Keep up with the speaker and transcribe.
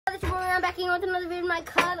I'm back in with another video with my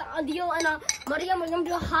cousin Adil and Mariam. We're gonna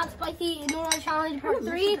do a hot spicy noodle challenge part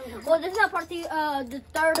 3. Well, this is not part 3. The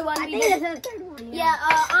third one. I think this is the third one. Yeah.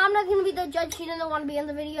 I'm not gonna be the judge. She doesn't want to be in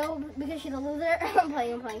the video because she's a loser. I'm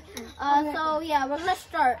playing. So yeah, we're gonna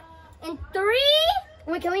start in 3.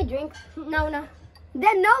 Wait, can we drink? No.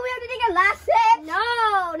 Then no, we have to take a last sip.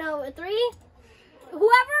 No. 3.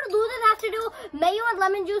 Whoever loses has to do mayo and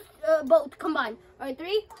lemon juice both combined. All right,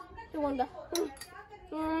 3, 2, 1, go.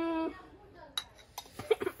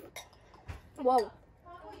 Whoa.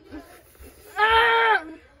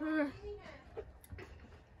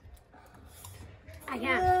 I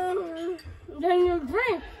can't. Then you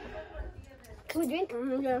drink. Can we drink?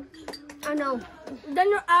 Yeah. Oh no. Then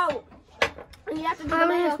you're out. And you have to do the I'm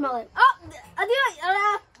mayo. gonna smell it. Oh,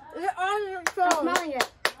 you're on your I'm phone. smelling it.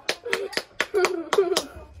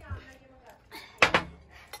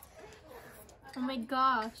 Oh my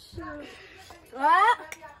gosh. What?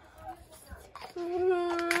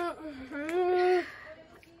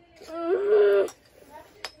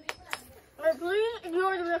 Please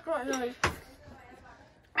ignore the restaurant noise.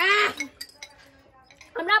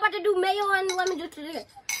 I'm not about to do mayo and lemon juice today.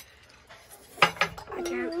 I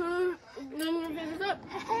can't. Then you take this up.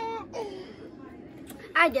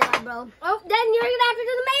 I did that, bro. Oh, then you're gonna have to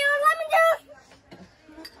do the mayo and lemon juice.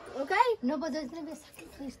 Okay? No, but there's gonna be a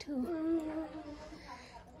second place too.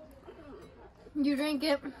 You drink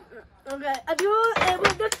it. Okay. If you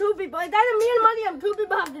with the 2 people, it's either me and Mariam. 2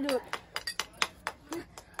 people have to do it.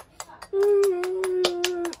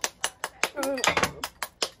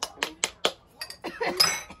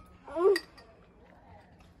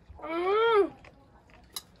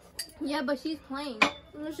 Yeah, but she's playing.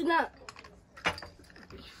 No, she's not.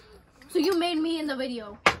 So you made me in the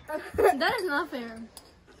video. That is not fair.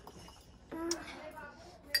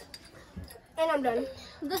 And I'm done.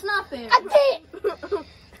 That's not fair. Okay.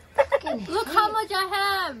 Look how much I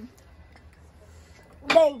have.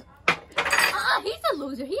 Dang. He's a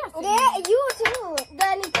loser. He has to. Yeah, you too.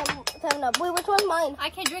 Then it's 7 up. Wait, which one's mine? I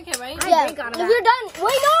can't drink it, right? Yeah. drink out of If that. you're done,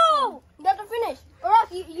 wait, no! You have to finish. Or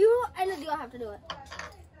else you and Adil have to do it.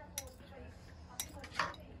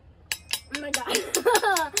 Oh my god.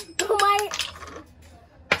 Oh my.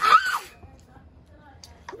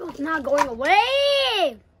 It's not going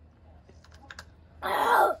away.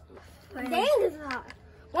 Oh. Dang, this is hot.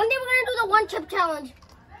 One day we're gonna do the 1 chip challenge.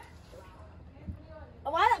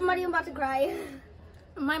 Why is Mariam about to cry?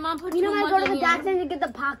 My mom put You know too when I much go to in the here. gas station to get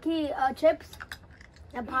the Pocky chips?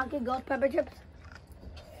 The Pocky ghost pepper chips?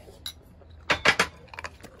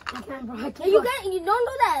 I can't, bro. I can't. You don't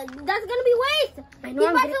do that. That's gonna be waste. I He's know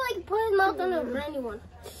I'm about getting... to like put his mouth on a brandy one.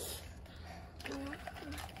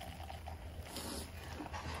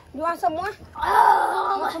 You want some more?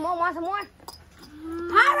 Oh, Want some more? Want some more?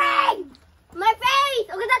 hurry! My face.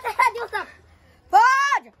 Okay, that's it. Do stuff.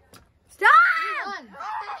 Fudge! Stop!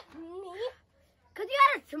 Me? Because you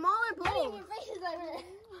had a smaller bowl. Your face is like that.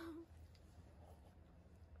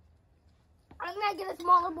 I'm gonna get a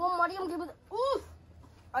smaller bowl. Mariam, give it. Oof.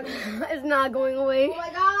 It's not going away. Oh my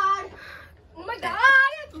god. Oh my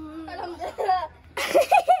god.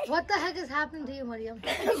 What the heck is happening to you, Mariam?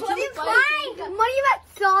 Mariam's crying. Mariam had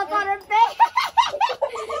salt on her face.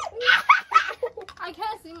 I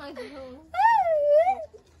can't see myself.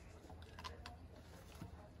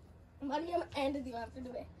 Mariam and Adil have to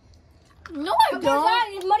do it. No, I Okay, don't.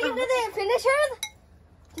 fine. Is Mariam did it finish hers?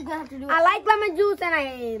 She's gonna have to do it. I like lemon juice and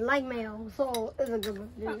I like mayo, so it's a good one.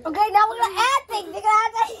 Okay, now we're gonna add things. We're gonna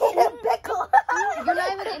have to eat a pickle. You're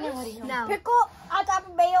not even in it, Mariam. No. Pickle on top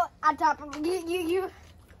of mayo on top of you.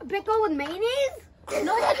 Pickle with mayonnaise?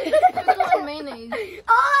 No, pickle and mayonnaise.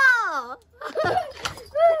 Oh!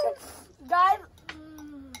 Guys,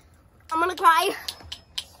 I'm gonna cry.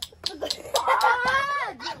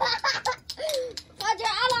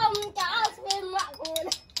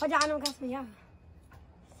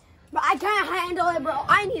 But I can't handle it, bro.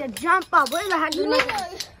 I need to jump up. Where the heck You is need my... to,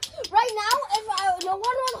 right now, if no one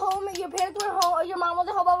was home, if your parents were home, or your mom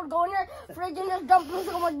wasn't home, I would go in your fridge and just dump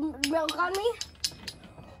so much milk on me.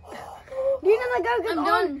 Do you know the guy who's I'm on?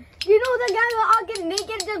 done. Do you know the guy who all gets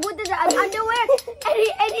naked just with his underwear?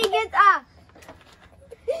 and he gets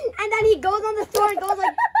and then he goes on the store and goes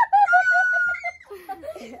like...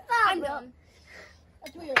 I'm done.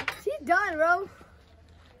 That's weird. She's done, bro.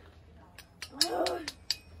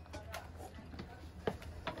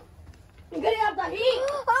 I'm getting out the heat.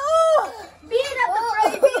 Oh!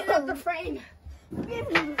 Beat up the frame.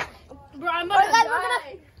 Bro, I'm Alright,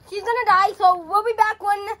 guys, she's gonna die, so we'll be back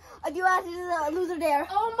when you ask is a loser dare.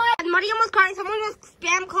 Oh my. Mariam was crying. Someone was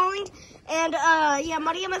spam calling, and yeah,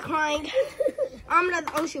 Mariam is crying.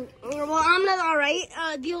 Oh shoot. Well, alright.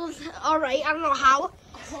 Deal's alright. I don't know how.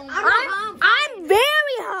 I'm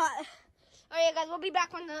very hot. Alright, guys, we'll be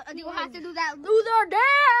back when the Deal has to do that loser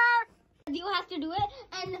dare. Deal has to do it,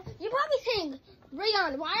 and you probably think,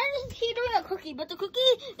 Rayon, why is he doing a cookie? But the cookie,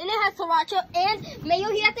 then it has sriracha and mayo.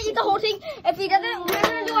 He has to eat the whole thing. If he doesn't, we're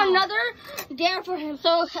gonna do another dare for him.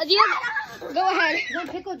 So, Deal, go ahead. No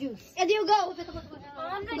pickle juice. Deal, go. Go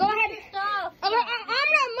ahead.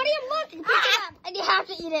 Mariam, look. And you have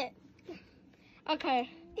to eat it. Okay.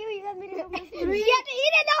 Ew, you got me to You have to eat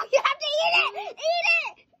it. No, you have to eat it. Eat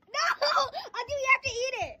it. No. Adil, you have to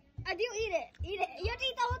eat it. Adil, eat it. Eat it. You have to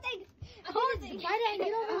eat the whole thing.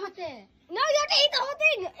 No, you have to eat the whole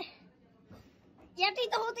thing. You have to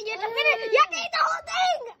eat the whole thing. You have to finish. You have to eat the whole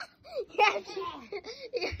thing. You have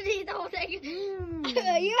to eat the whole thing.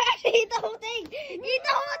 You have to eat the whole thing. Eat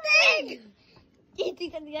the whole thing. Eat the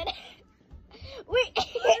good. Wait. You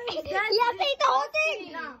have to eat the whole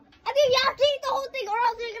thing. I think you have to eat the whole thing, or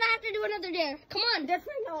else you're gonna have to do another dare. Come on.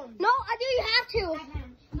 No, I think you have to.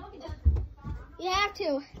 You have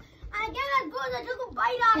to. I guess good. I took a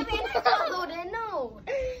bite out of it. No.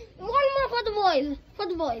 One more for the boys. For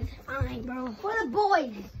the boys. Fine, bro. For the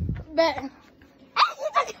boys. Bet.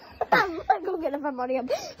 Go get it from Mariam.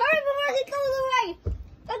 Hurry before he throws it away.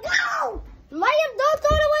 Let's go. Mariam, don't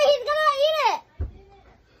throw it away. He's gonna eat it.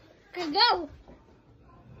 Okay, go.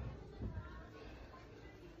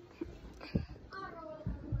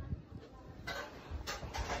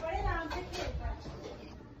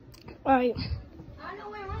 All right.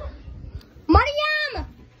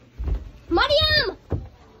 Mariam!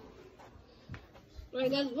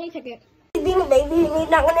 Alright guys, wait a second. He's being a baby and he's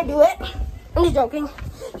not gonna do it. I'm just joking.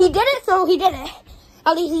 He did it, so he did it.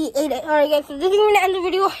 At least he ate it. Alright guys, so this is gonna end the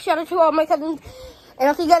video. Shout out to all my cousins. And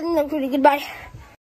I'll see you guys in the next video. Goodbye.